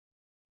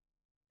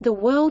The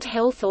World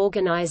Health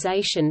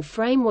Organization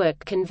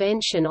Framework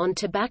Convention on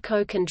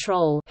Tobacco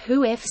Control (WHO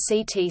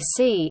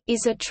FCTC)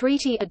 is a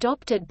treaty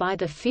adopted by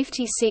the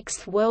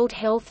 56th World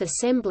Health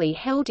Assembly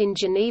held in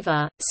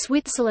Geneva,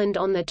 Switzerland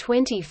on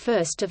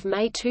 21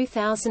 May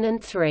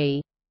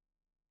 2003.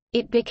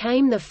 It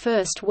became the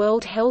first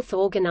World Health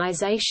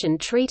Organization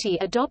treaty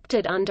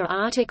adopted under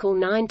Article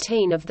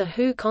 19 of the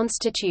WHO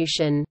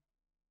Constitution.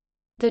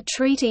 The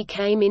treaty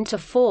came into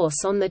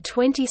force on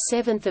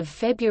 27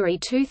 February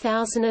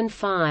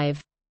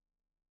 2005.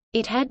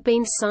 It had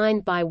been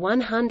signed by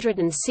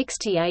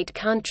 168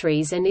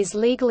 countries and is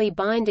legally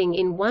binding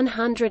in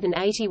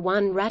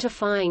 181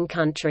 ratifying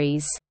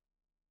countries.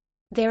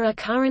 There are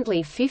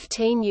currently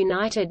 15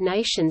 United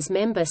Nations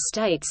member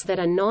states that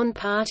are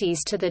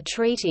non-parties to the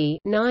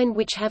treaty, 9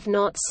 which have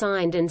not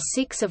signed and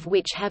 6 of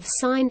which have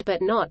signed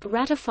but not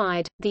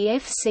ratified. The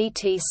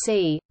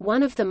FCTC,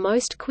 one of the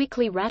most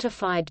quickly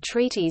ratified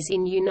treaties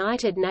in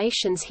United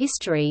Nations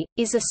history,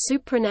 is a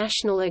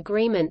supranational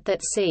agreement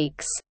that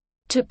seeks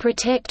to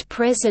protect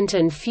present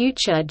and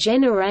future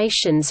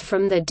generations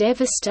from the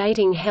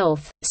devastating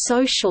health,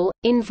 social,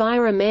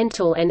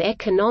 environmental and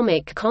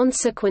economic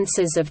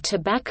consequences of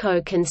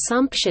tobacco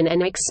consumption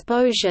and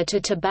exposure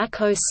to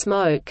tobacco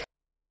smoke.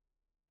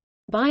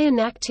 By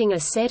enacting a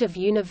set of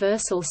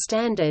universal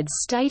standards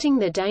stating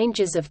the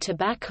dangers of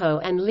tobacco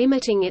and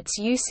limiting its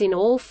use in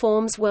all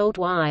forms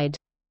worldwide.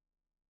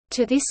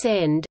 To this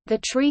end, the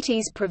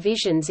treaty's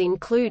provisions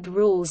include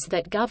rules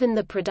that govern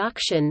the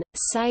production,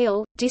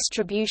 sale,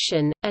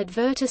 distribution,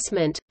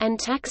 advertisement, and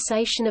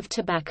taxation of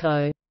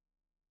tobacco.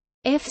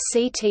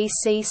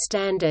 FCTC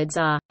standards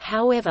are,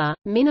 however,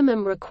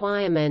 minimum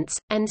requirements,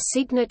 and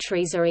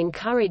signatories are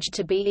encouraged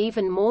to be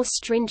even more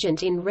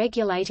stringent in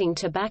regulating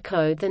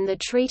tobacco than the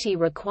treaty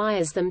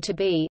requires them to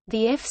be.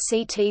 The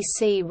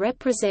FCTC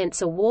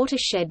represents a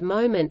watershed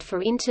moment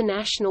for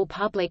international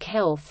public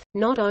health.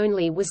 Not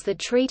only was the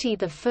treaty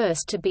the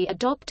first to be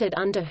adopted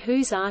under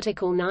WHO's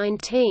Article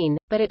 19,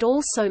 but it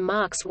also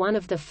marks one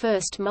of the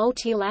first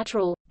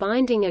multilateral,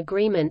 binding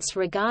agreements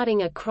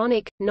regarding a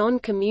chronic,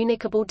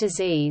 non-communicable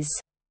disease.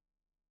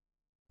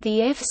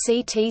 The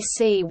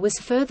FCTC was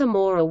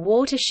furthermore a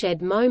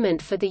watershed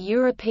moment for the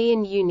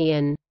European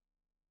Union.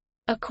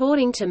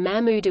 According to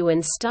Mahmoudou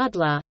and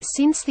Studler,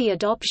 since the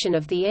adoption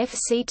of the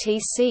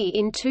FCTC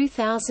in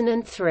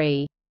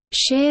 2003,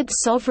 shared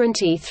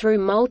sovereignty through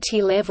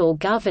multi-level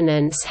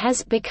governance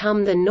has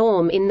become the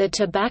norm in the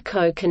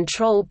tobacco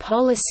control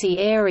policy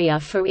area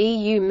for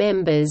EU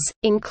members,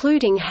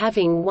 including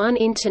having one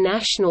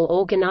international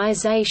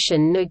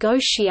organization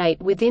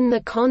negotiate within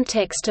the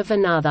context of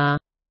another.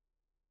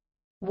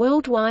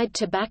 Worldwide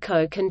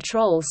tobacco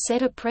control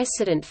set a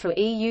precedent for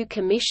EU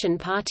Commission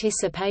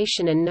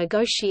participation and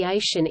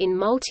negotiation in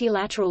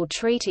multilateral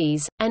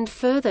treaties, and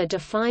further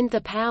defined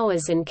the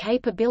powers and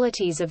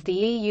capabilities of the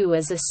EU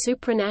as a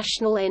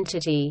supranational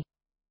entity.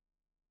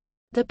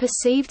 The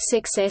perceived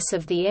success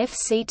of the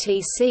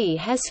FCTC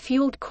has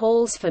fueled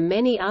calls for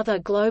many other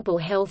global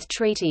health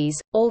treaties,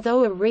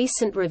 although a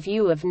recent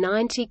review of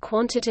 90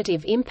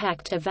 quantitative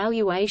impact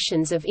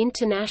evaluations of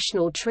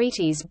international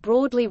treaties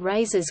broadly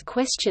raises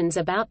questions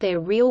about their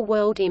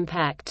real-world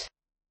impact.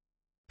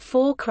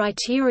 4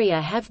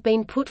 criteria have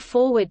been put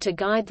forward to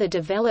guide the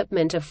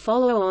development of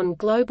follow-on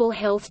global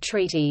health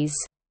treaties.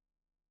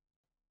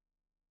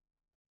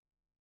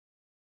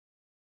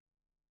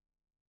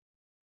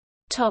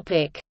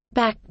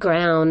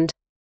 Background.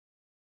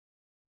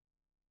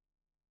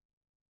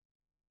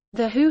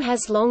 The WHO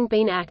has long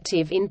been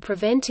active in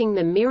preventing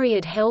the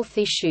myriad health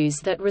issues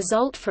that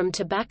result from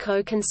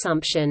tobacco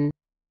consumption.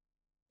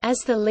 As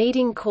the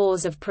leading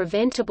cause of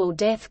preventable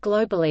death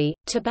globally,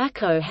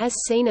 tobacco has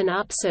seen an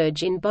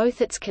upsurge in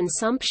both its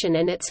consumption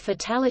and its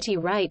fatality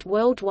rate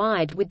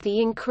worldwide with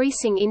the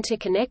increasing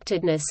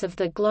interconnectedness of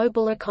the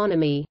global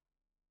economy.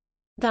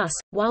 Thus,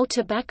 while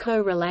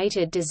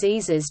tobacco-related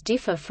diseases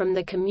differ from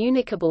the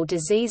communicable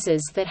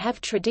diseases that have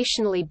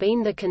traditionally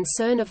been the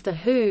concern of the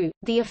WHO,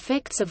 the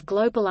effects of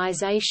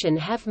globalization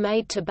have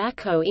made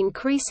tobacco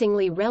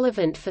increasingly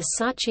relevant for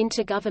such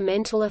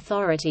intergovernmental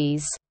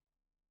authorities.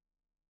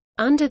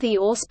 Under the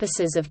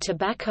auspices of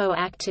tobacco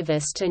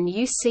activist and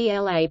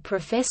UCLA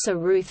professor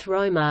Ruth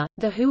Romer,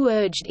 the WHO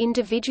urged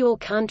individual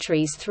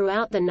countries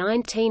throughout the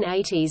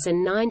 1980s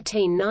and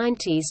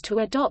 1990s to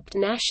adopt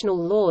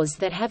national laws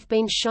that have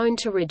been shown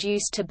to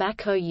reduce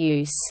tobacco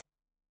use.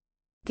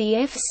 The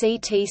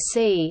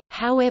FCTC,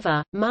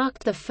 however,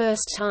 marked the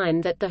first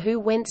time that the WHO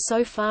went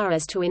so far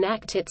as to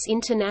enact its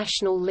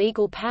international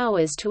legal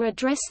powers to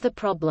address the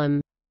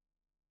problem.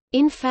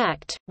 In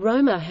fact,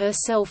 Romer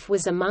herself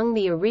was among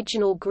the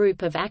original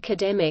group of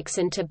academics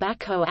and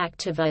tobacco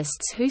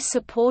activists who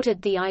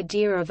supported the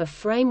idea of a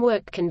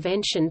framework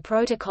convention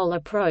protocol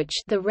approach.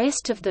 The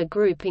rest of the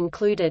group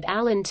included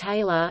Alan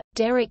Taylor,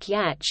 Derek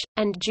Yatch,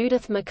 and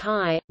Judith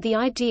Mackay. The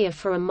idea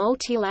for a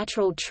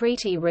multilateral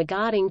treaty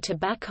regarding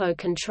tobacco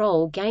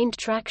control gained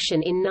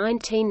traction in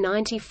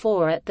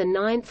 1994 at the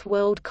 9th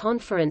World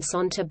Conference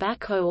on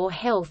Tobacco or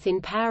Health in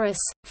Paris,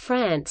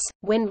 France,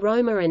 when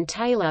Romer and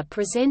Taylor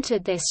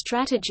presented their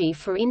strategy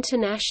for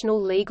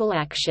international legal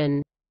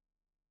action.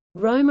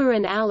 Romer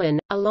and Allen,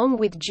 along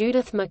with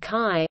Judith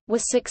Mackay, were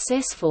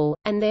successful,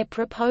 and their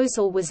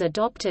proposal was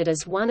adopted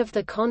as one of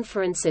the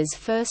conference's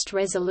first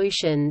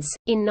resolutions.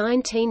 In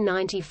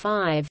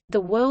 1995,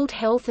 the World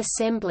Health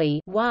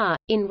Assembly (WHA),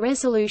 in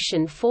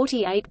Resolution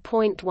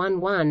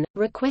 48.11,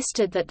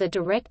 requested that the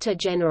Director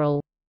General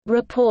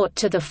report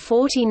to the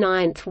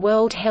 49th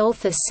World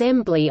Health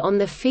Assembly on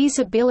the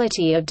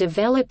feasibility of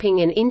developing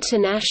an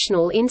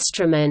international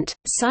instrument,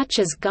 such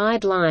as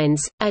guidelines,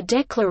 a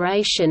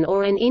declaration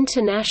or an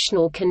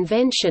international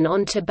convention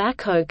on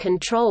tobacco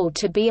control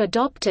to be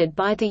adopted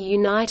by the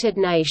United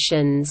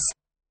Nations.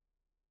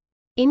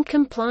 In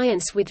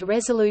compliance with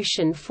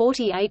Resolution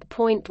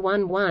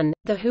 48.11,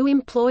 the WHO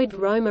employed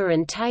Romer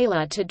and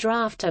Taylor to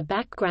draft a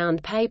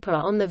background paper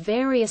on the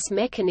various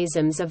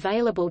mechanisms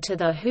available to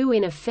the WHO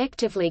in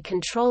effectively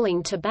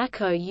controlling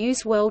tobacco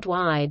use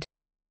worldwide.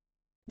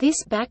 This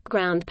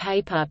background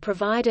paper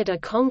provided a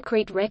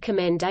concrete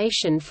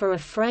recommendation for a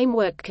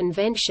framework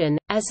convention,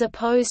 as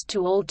opposed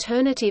to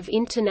alternative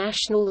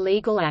international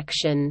legal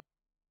action.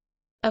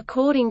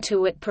 According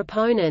to its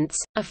proponents,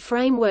 a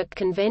framework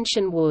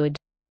convention would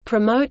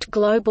promote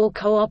global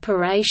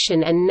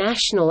cooperation and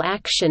national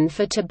action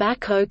for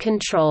tobacco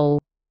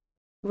control.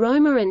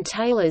 Romer and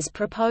Taylor's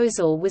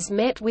proposal was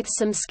met with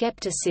some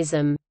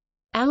skepticism.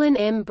 Alan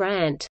M.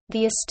 Brandt,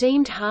 the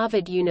esteemed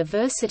Harvard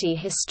University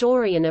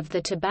historian of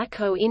the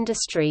tobacco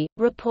industry,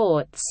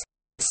 reports,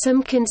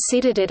 "Some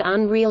considered it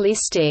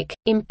unrealistic,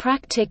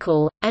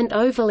 impractical, and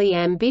overly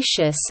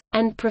ambitious,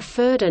 and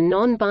preferred a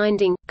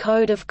non-binding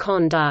code of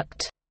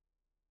conduct."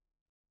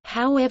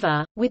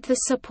 However, with the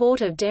support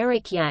of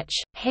Derek Yatch,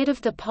 head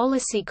of the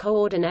Policy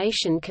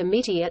Coordination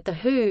Committee at the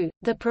WHO,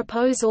 the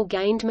proposal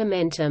gained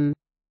momentum.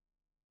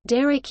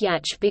 Derek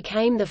Yatch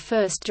became the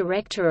first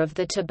director of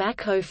the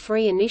Tobacco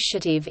Free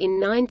Initiative in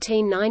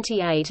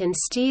 1998 and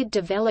steered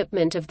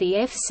development of the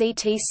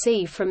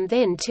FCTC from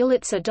then till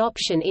its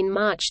adoption in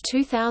March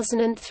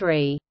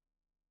 2003.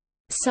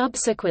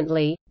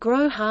 Subsequently,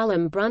 Gro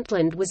Harlem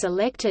Brundtland was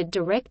elected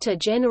Director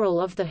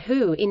General of the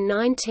WHO in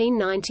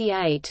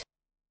 1998.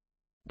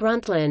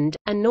 Brundtland,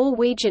 a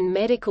Norwegian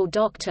medical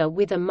doctor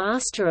with a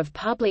Master of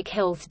Public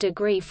Health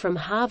degree from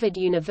Harvard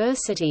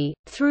University,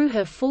 threw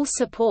her full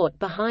support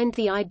behind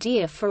the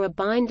idea for a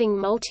binding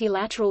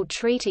multilateral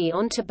treaty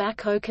on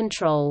tobacco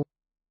control.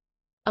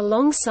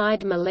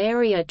 Alongside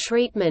malaria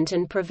treatment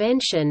and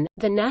prevention,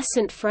 the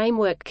nascent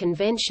Framework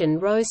Convention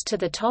rose to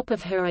the top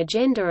of her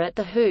agenda at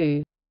the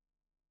WHO.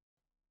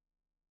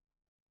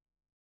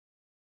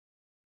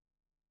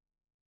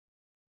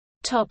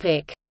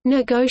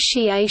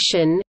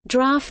 Negotiation,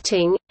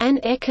 drafting,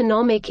 and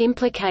economic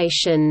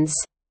implications.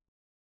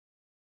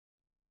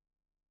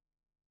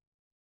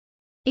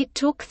 It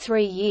took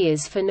 3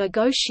 years for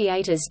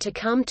negotiators to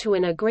come to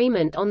an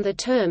agreement on the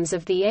terms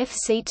of the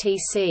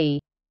FCTC.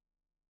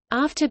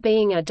 After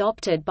being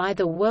adopted by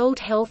the World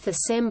Health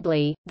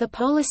Assembly, the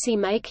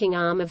policy-making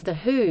arm of the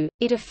WHO,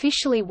 it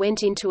officially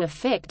went into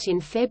effect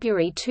in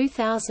February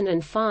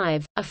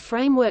 2005. A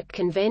framework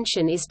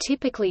convention is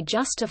typically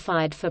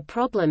justified for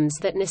problems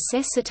that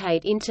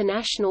necessitate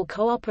international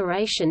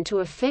cooperation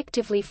to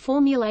effectively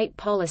formulate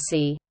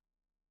policy.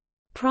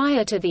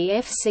 Prior to the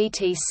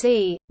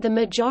FCTC, the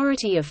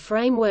majority of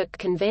framework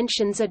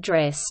conventions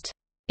addressed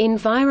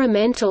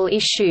environmental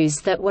issues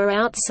that were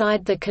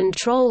outside the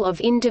control of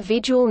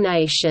individual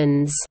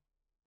nations.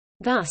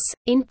 Thus,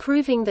 in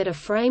proving that a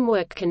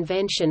framework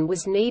convention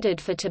was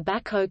needed for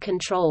tobacco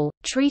control,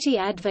 treaty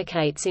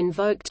advocates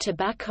invoked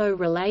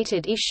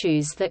tobacco-related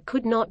issues that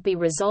could not be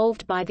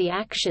resolved by the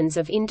actions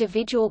of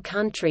individual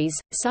countries,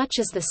 such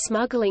as the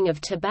smuggling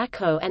of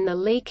tobacco and the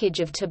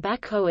leakage of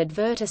tobacco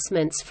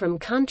advertisements from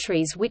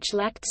countries which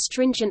lacked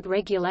stringent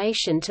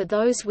regulation to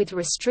those with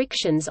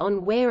restrictions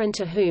on where and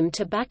to whom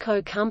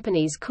tobacco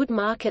companies could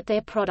market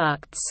their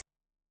products.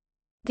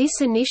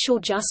 This initial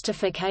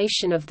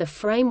justification of the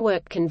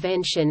Framework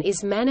Convention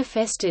is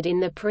manifested in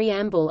the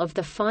preamble of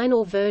the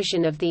final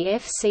version of the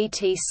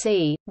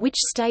FCTC, which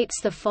states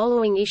the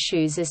following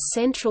issues as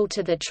central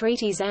to the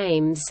treaty's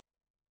aims: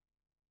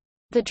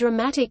 the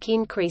dramatic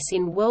increase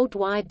in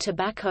worldwide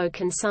tobacco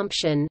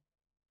consumption,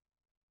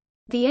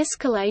 the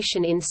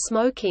escalation in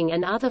smoking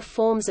and other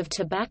forms of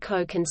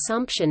tobacco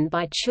consumption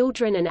by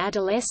children and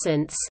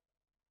adolescents,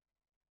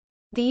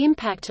 the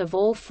impact of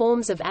all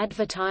forms of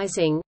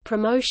advertising,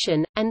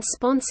 promotion, and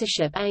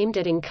sponsorship aimed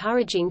at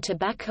encouraging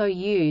tobacco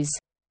use.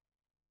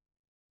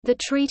 The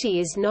treaty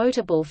is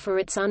notable for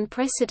its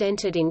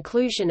unprecedented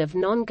inclusion of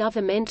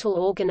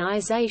non-governmental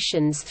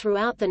organizations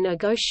throughout the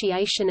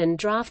negotiation and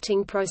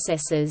drafting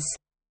processes.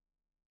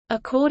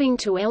 According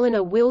to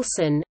Eleanor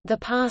Wilson, the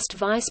past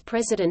vice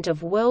president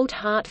of World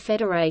Heart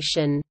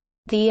Federation,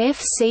 "The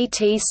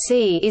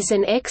FCTC is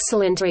an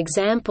excellent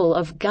example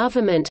of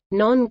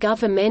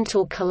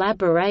government-non-governmental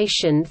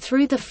collaboration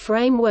through the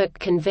Framework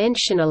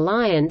Convention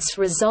alliance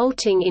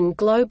resulting in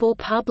global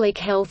public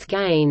health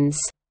gains."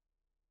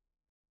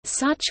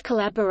 Such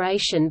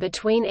collaboration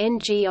between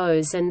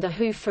NGOs and the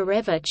WHO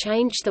forever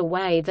changed the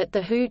way that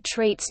the WHO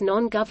treats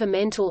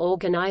non-governmental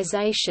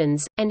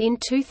organizations, and in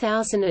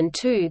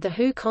 2002 the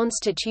WHO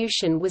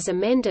Constitution was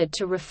amended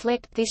to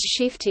reflect this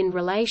shift in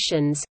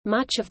relations.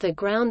 Much of the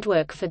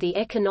groundwork for the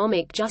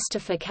economic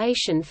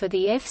justification for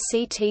the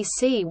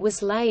FCTC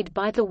was laid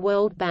by the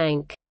World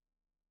Bank.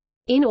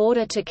 In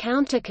order to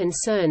counter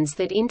concerns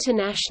that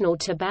international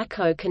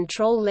tobacco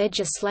control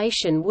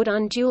legislation would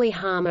unduly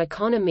harm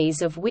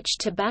economies of which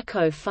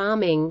tobacco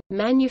farming,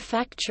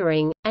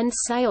 manufacturing, and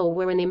sale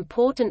were an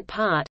important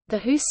part, the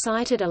WHO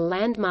cited a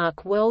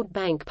landmark World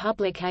Bank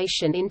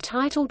publication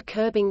entitled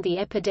Curbing the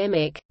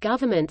Epidemic,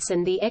 Governments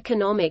and the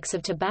Economics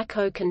of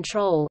Tobacco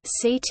Control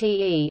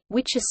 (CTE),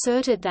 which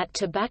asserted that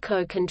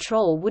tobacco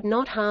control would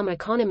not harm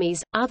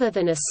economies, other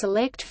than a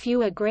select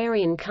few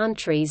agrarian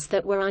countries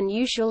that were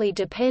unusually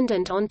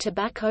dependent on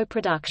tobacco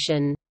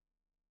production.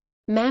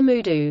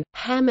 Mahmoodou,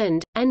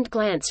 Hammond, and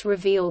Glantz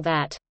reveal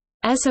that,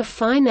 "As a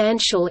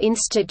financial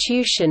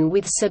institution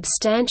with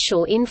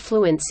substantial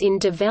influence in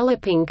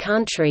developing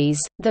countries,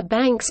 the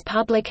bank's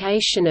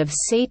publication of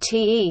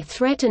CTE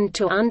threatened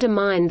to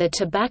undermine the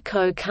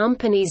tobacco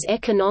company's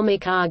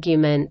economic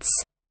arguments."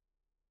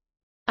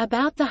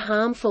 About the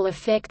harmful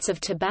effects of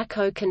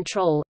tobacco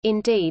control.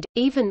 Indeed,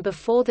 even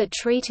before the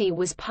treaty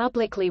was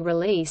publicly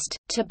released,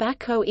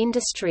 tobacco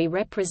industry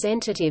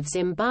representatives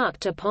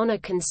embarked upon a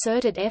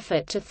concerted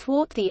effort to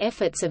thwart the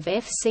efforts of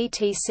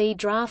FCTC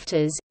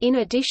drafters, in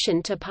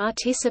addition to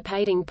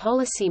participating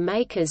policy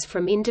makers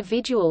from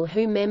individual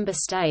WHO member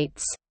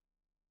states.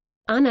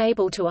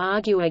 Unable to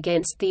argue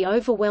against the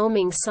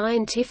overwhelming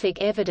scientific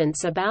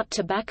evidence about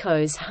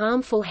tobacco's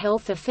harmful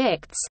health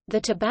effects, the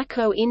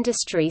tobacco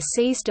industry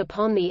seized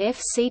upon the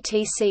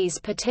FCTC's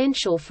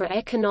potential for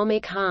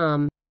economic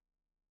harm.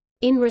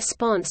 In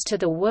response to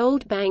the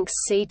World Bank's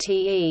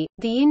CTE,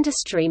 the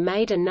industry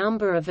made a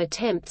number of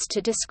attempts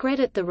to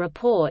discredit the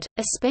report,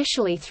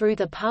 especially through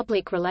the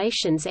public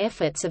relations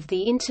efforts of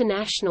the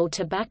International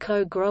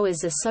Tobacco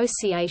Growers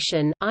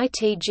Association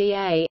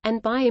 (ITGA)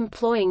 and by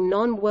employing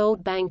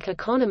non-World Bank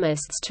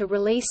economists to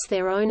release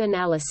their own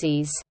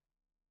analyses.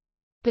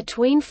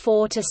 Between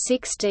 4 to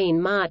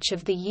 16 March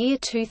of the year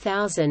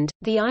 2000,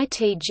 the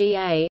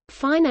ITGA,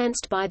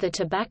 financed by the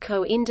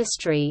tobacco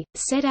industry,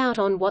 set out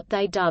on what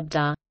they dubbed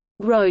a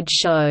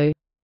roadshow,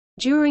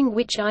 during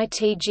which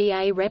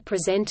ITGA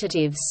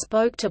representatives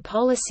spoke to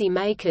policy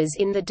makers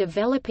in the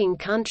developing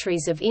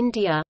countries of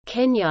India,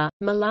 Kenya,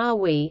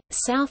 Malawi,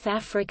 South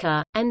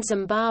Africa, and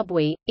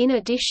Zimbabwe, in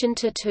addition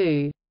to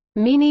two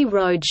mini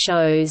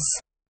roadshows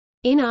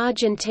in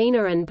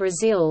Argentina and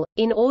Brazil,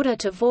 in order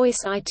to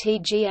voice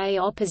ITGA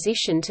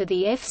opposition to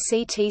the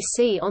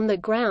FCTC on the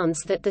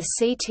grounds that the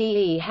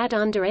CTE had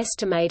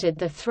underestimated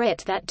the threat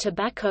that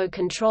tobacco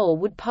control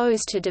would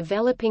pose to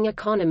developing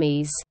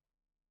economies.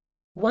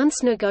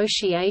 Once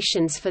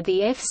negotiations for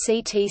the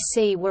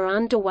FCTC were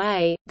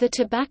underway, the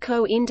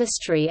tobacco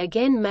industry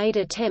again made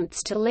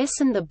attempts to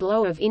lessen the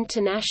blow of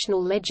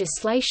international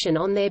legislation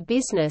on their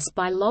business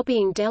by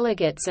lobbying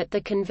delegates at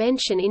the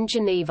convention in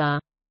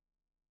Geneva.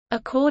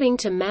 According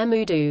to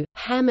Mahmoodou,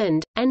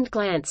 Hammond, and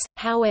Glantz,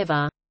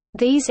 however,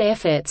 these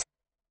efforts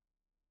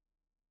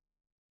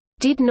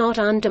did not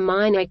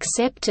undermine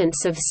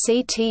acceptance of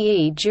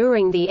CTE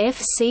during the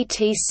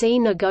FCTC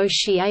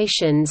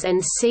negotiations,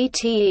 and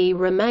CTE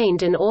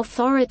remained an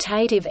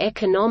authoritative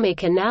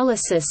economic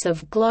analysis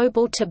of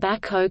global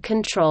tobacco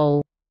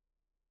control.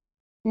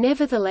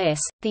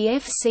 Nevertheless, the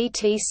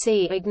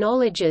FCTC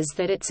acknowledges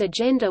that its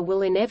agenda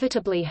will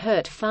inevitably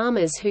hurt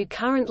farmers who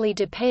currently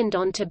depend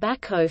on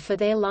tobacco for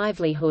their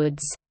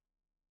livelihoods.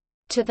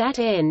 To that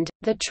end,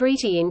 the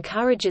treaty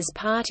encourages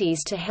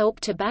parties to help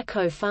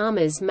tobacco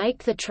farmers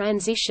make the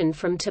transition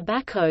from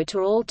tobacco to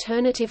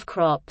alternative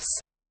crops.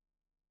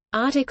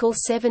 Article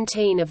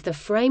 17 of the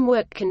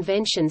Framework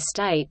Convention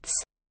states,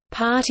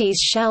 "Parties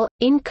shall,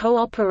 in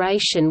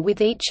cooperation with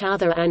each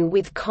other and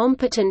with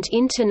competent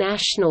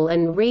international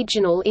and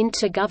regional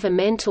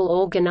intergovernmental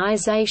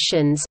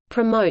organizations,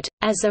 promote,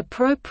 as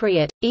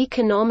appropriate,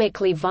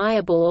 economically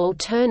viable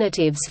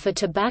alternatives for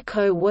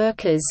tobacco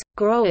workers,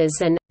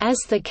 growers and, as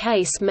the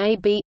case may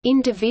be,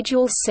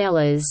 individual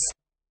sellers."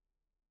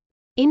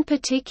 In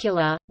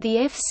particular, the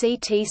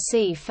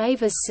FCTC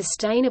favors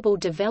sustainable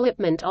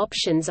development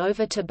options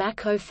over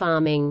tobacco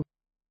farming.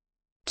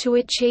 To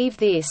achieve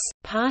this,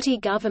 party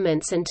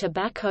governments and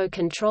tobacco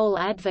control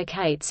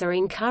advocates are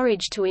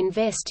encouraged to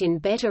invest in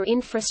better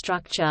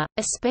infrastructure,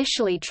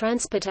 especially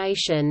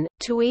transportation,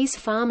 to ease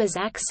farmers'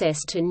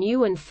 access to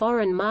new and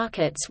foreign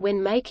markets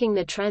when making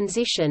the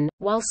transition,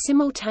 while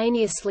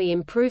simultaneously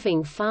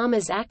improving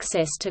farmers'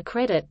 access to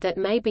credit that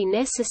may be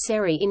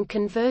necessary in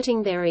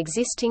converting their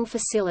existing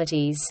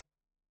facilities.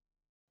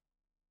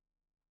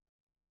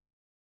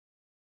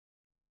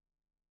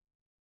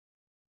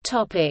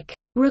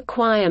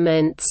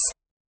 Requirements.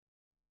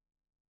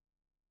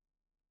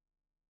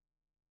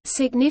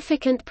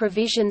 Significant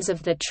provisions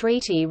of the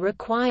treaty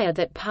require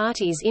that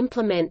parties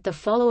implement the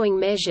following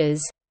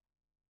measures: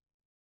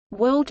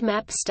 World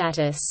Map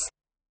status.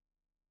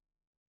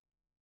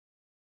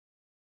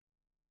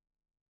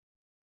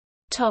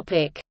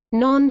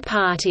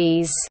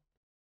 Non-parties.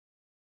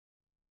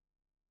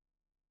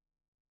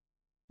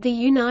 The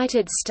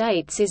United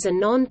States is a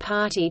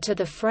non-party to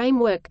the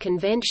Framework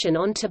Convention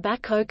on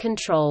Tobacco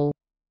Control.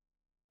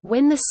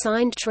 When the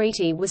signed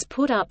treaty was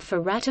put up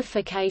for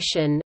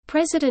ratification,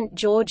 President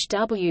George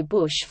W.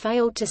 Bush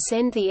failed to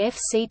send the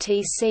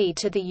FCTC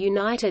to the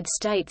United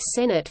States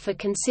Senate for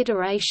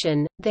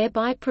consideration,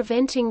 thereby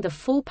preventing the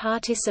full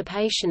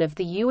participation of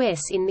the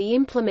U.S. in the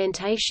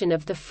implementation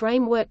of the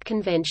Framework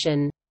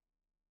Convention.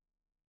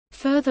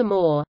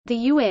 Furthermore, the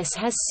U.S.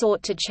 has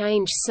sought to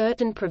change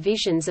certain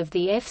provisions of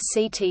the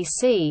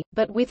FCTC,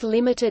 but with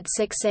limited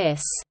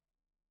success.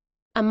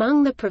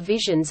 Among the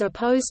provisions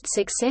opposed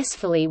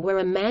successfully were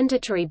a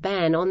mandatory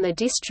ban on the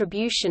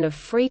distribution of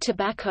free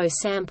tobacco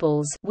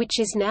samples, which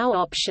is now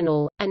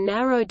optional, a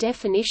narrow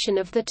definition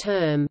of the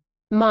term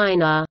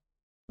minor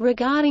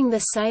regarding the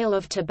sale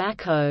of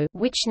tobacco,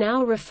 which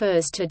now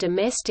refers to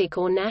domestic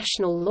or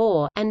national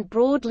law, and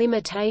broad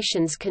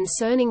limitations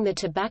concerning the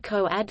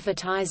tobacco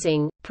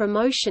advertising,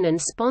 promotion and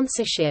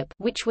sponsorship,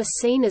 which were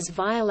seen as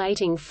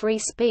violating free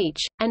speech,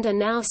 and are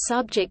now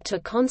subject to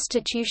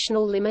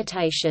constitutional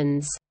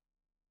limitations.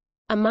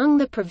 Among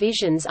the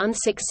provisions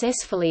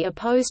unsuccessfully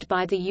opposed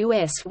by the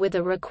U.S. were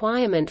the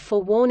requirement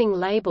for warning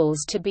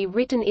labels to be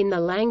written in the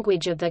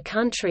language of the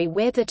country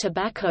where the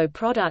tobacco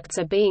products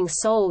are being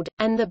sold,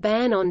 and the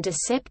ban on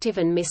deceptive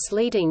and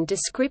misleading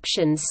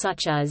descriptions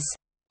such as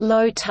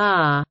low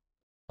tar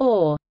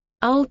or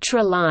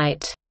ultra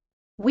light,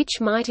 which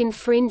might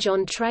infringe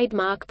on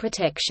trademark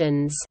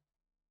protections.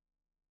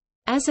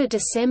 As of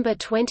December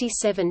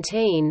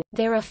 2017,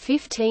 there are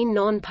 15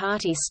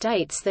 non-party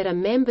states that are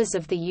members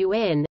of the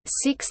UN,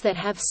 6 that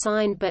have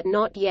signed but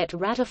not yet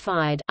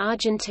ratified: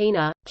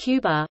 Argentina,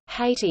 Cuba,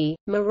 Haiti,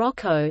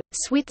 Morocco,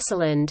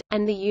 Switzerland,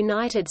 and the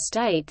United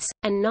States,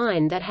 and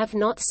 9 that have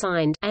not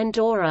signed: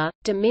 Andorra,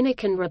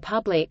 Dominican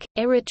Republic,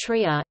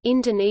 Eritrea,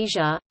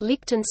 Indonesia,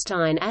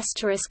 Liechtenstein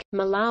 *,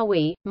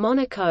 Malawi,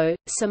 Monaco,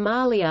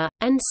 Somalia,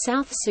 and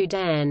South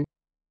Sudan.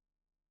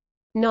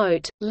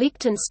 Note: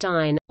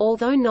 Liechtenstein,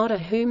 although not a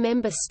WHO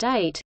member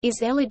state,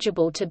 is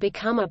eligible to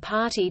become a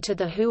party to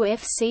the WHO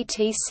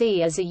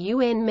FCTC as a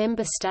UN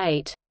member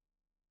state.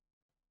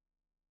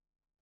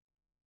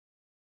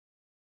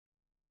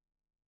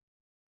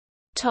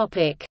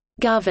 Topic: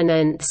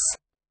 Governance.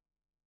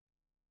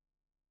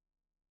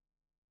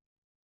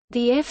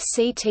 The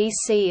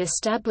FCTC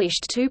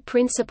established 2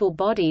 principal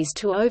bodies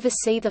to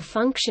oversee the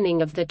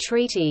functioning of the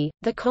treaty: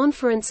 the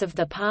Conference of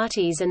the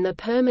Parties and the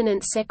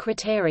Permanent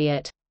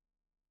Secretariat.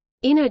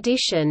 In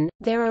addition,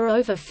 there are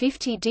over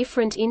 50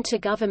 different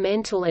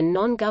intergovernmental and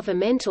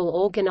non-governmental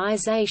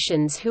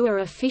organizations who are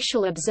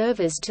official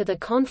observers to the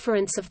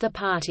Conference of the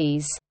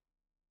Parties.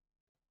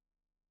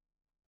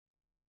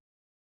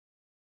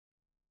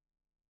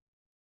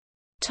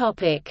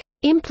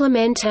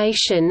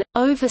 Implementation,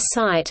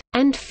 oversight,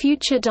 and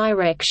future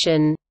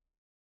direction.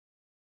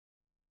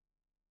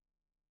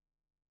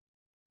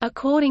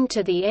 According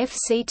to the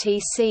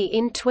FCTC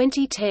in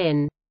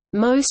 2010,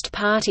 most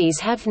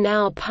parties have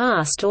now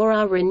passed or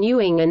are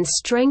renewing and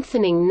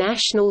strengthening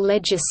national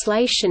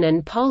legislation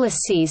and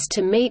policies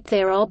to meet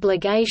their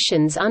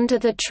obligations under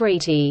the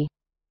treaty,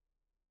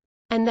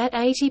 and that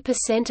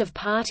 80% of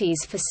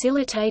parties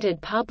facilitated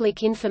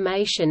public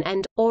information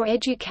and/or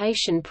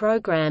education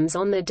programs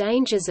on the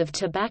dangers of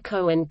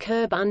tobacco and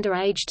curb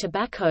underage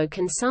tobacco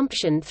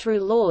consumption through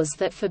laws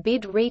that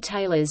forbid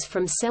retailers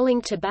from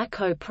selling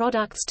tobacco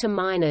products to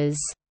minors.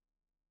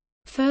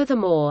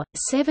 Furthermore,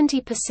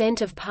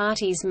 70% of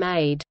parties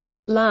made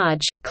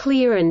large,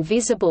 clear and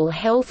visible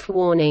health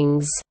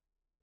warnings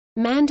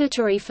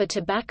mandatory for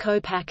tobacco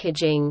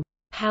packaging.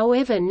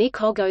 However, Nick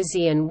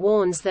Ogosian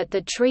warns that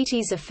the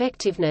treaty's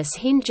effectiveness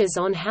hinges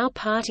on how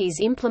parties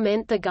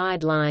implement the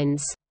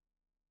guidelines.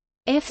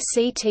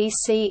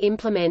 FCTC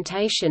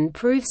implementation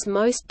proves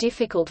most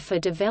difficult for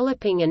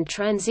developing and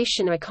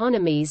transition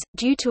economies,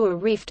 due to a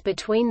rift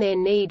between their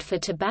need for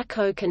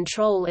tobacco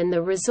control and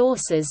the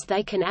resources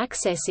they can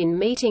access in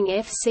meeting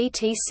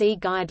FCTC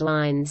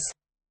guidelines.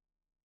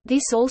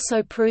 This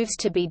also proves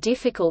to be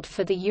difficult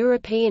for the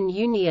European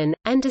Union,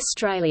 and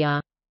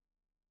Australia.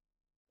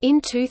 In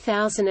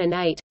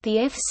 2008, the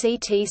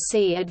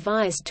FCTC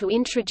advised to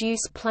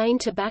introduce plain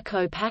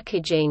tobacco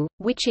packaging,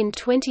 which in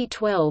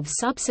 2012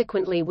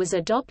 subsequently was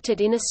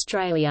adopted in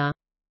Australia.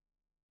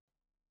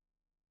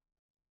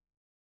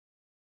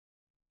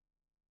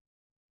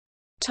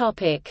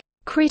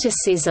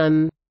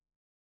 Criticism.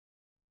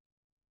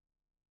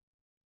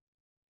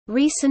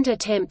 Recent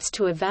attempts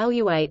to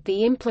evaluate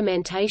the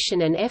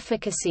implementation and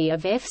efficacy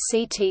of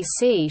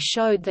FCTC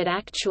showed that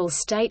actual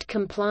state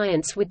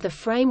compliance with the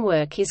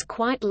framework is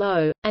quite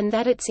low, and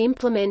that its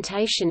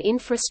implementation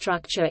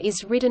infrastructure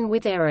is ridden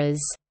with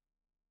errors.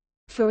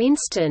 For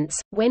instance,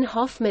 when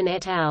Hoffman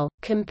et al.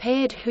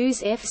 Compared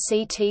WHO's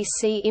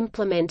FCTC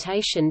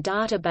implementation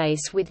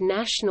database with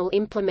national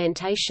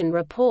implementation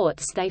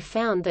reports, they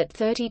found that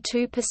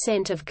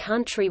 32% of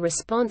country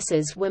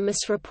responses were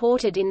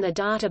misreported in the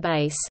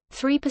database,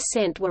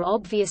 3% were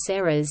obvious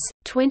errors,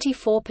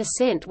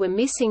 24% were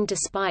missing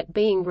despite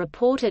being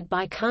reported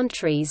by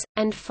countries,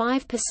 and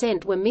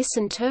 5% were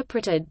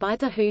misinterpreted by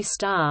the WHO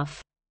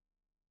staff.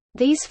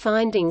 These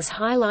findings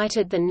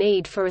highlighted the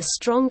need for a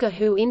stronger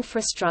WHO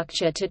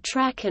infrastructure to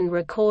track and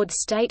record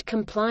state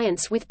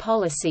compliance with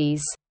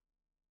policies.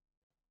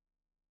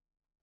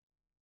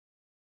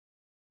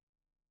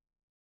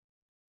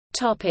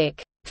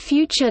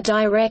 Future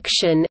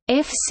direction,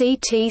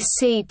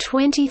 FCTC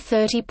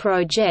 2030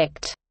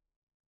 project.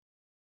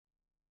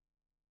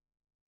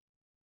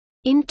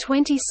 In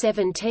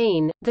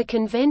 2017, the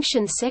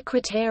Convention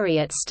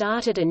Secretariat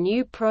started a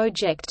new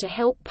project to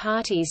help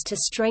parties to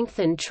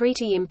strengthen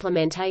treaty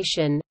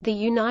implementation. The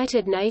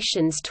United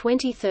Nations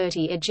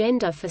 2030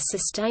 Agenda for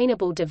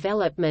Sustainable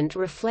Development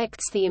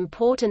reflects the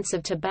importance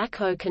of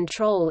tobacco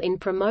control in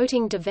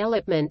promoting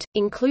development,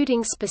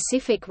 including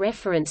specific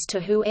reference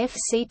to WHO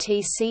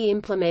FCTC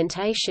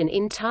implementation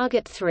in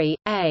Target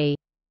 3A.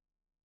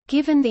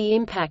 Given the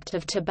impact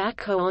of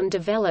tobacco on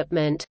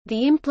development,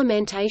 the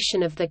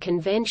implementation of the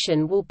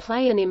Convention will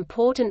play an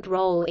important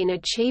role in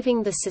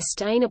achieving the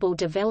Sustainable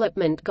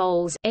Development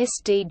Goals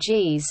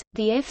 (SDGs).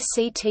 The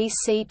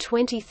FCTC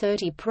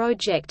 2030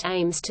 project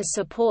aims to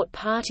support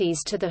parties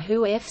to the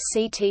WHO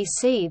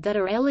FCTC that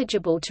are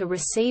eligible to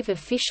receive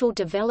Official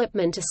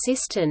Development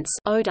Assistance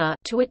 (ODA)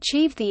 to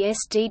achieve the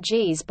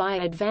SDGs by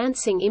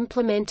advancing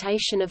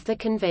implementation of the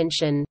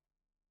Convention.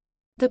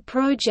 The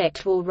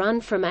project will run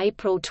from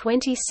April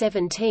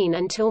 2017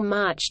 until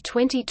March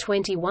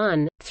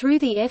 2021. Through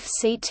the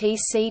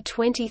FCTC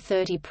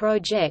 2030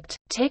 project,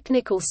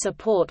 technical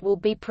support will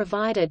be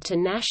provided to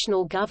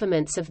national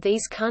governments of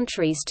these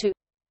countries to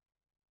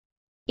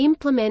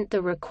implement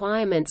the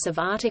requirements of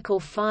Article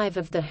 5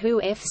 of the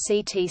WHO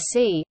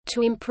FCTC,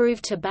 to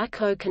improve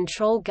tobacco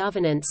control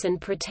governance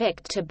and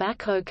protect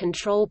tobacco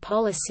control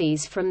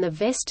policies from the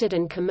vested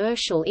and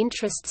commercial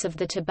interests of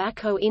the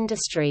tobacco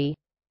industry,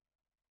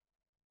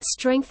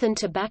 strengthen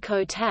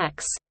tobacco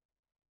tax,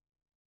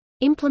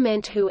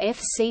 implement WHO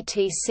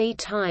FCTC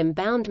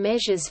time-bound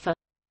measures for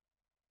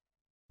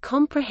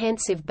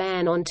comprehensive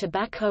ban on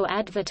tobacco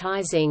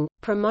advertising,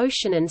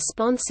 promotion and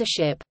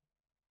sponsorship,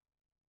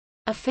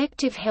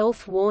 effective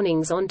health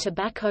warnings on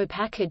tobacco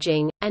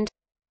packaging, and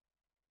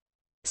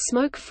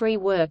smoke-free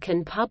work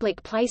and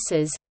public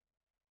places,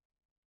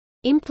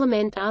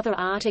 implement other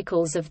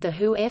articles of the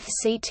WHO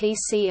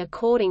FCTC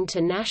according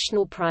to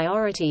national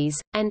priorities,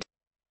 and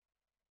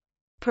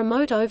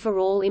promote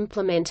overall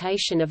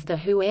implementation of the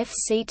WHO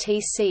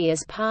FCTC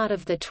as part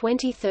of the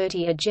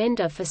 2030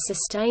 Agenda for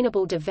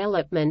Sustainable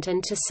Development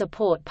and to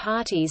support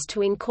parties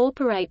to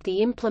incorporate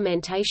the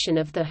implementation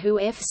of the WHO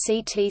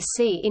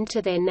FCTC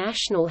into their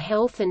national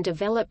health and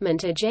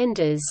development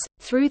agendas.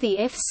 Through the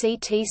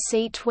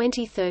FCTC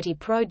 2030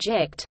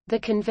 project, the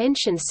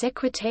Convention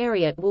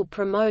Secretariat will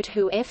promote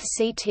WHO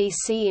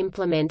FCTC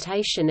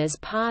implementation as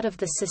part of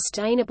the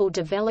Sustainable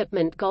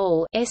Development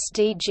Goal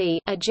 (SDG)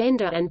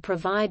 agenda and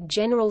provide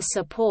general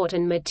support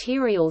and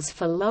materials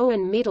for low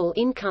and middle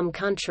income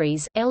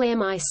countries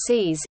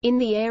 (LMICs) in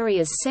the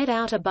areas set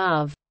out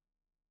above.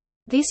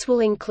 This will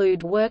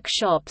include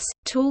workshops,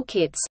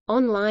 toolkits,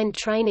 online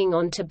training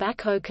on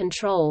tobacco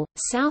control,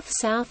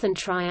 South-South and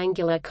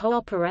triangular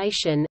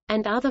cooperation,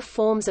 and other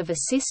forms of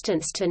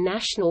assistance to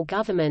national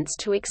governments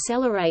to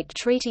accelerate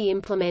treaty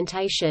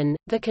implementation.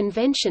 The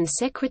Convention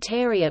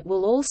Secretariat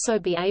will also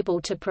be able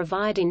to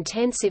provide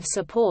intensive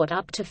support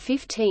up to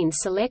 15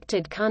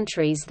 selected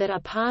countries that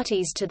are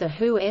parties to the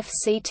WHO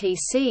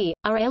FCTC,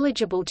 are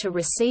eligible to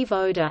receive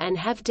ODA and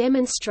have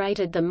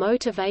demonstrated the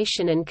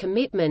motivation and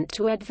commitment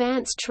to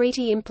advance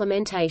treaty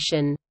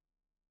implementation.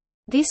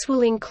 This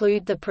will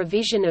include the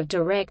provision of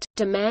direct,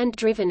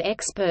 demand-driven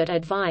expert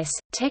advice,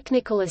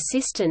 technical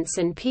assistance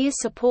and peer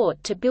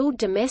support to build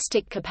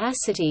domestic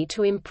capacity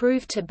to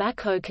improve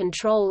tobacco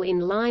control in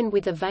line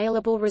with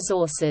available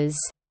resources.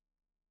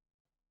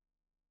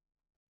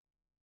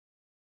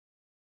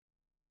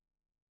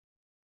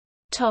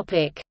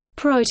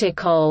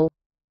 Protocol.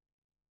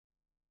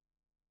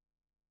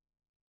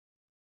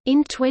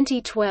 In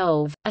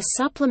 2012, a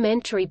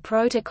supplementary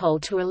protocol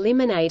to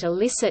eliminate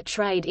illicit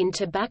trade in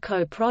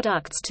tobacco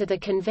products to the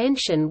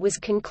convention was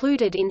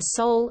concluded in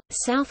Seoul,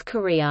 South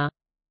Korea.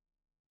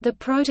 The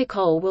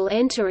protocol will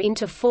enter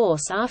into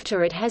force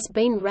after it has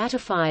been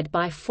ratified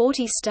by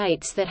 40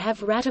 states that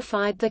have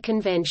ratified the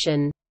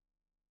convention.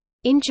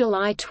 In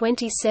July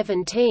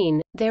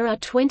 2017, there are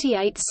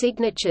 28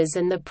 signatures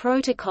and the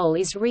protocol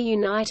is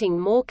reuniting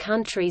more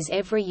countries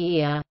every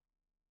year.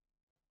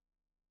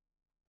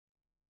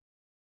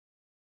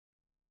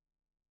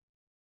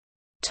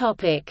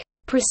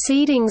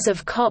 Proceedings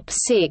of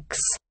COP-6.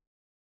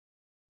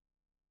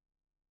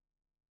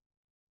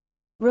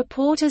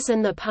 Reporters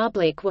and the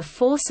public were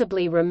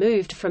forcibly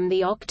removed from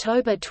the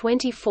October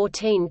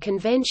 2014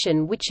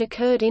 convention, which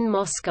occurred in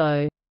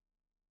Moscow.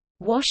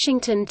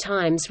 Washington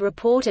Times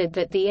reported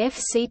that the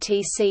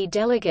FCTC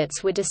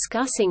delegates were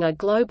discussing a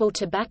global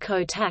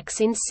tobacco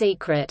tax in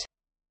secret.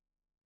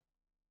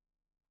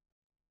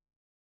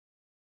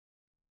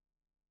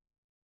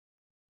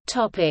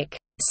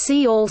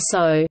 See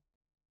also: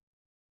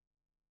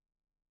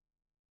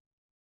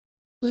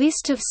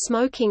 List of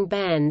smoking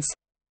bans,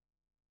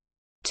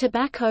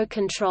 Tobacco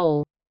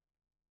control,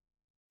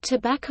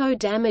 Tobacco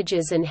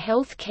Damages and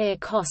Health Care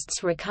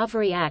Costs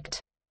Recovery Act,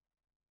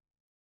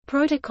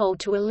 Protocol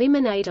to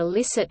eliminate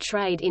illicit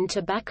trade in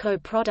tobacco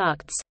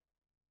products,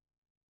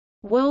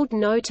 World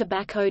No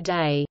Tobacco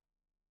Day.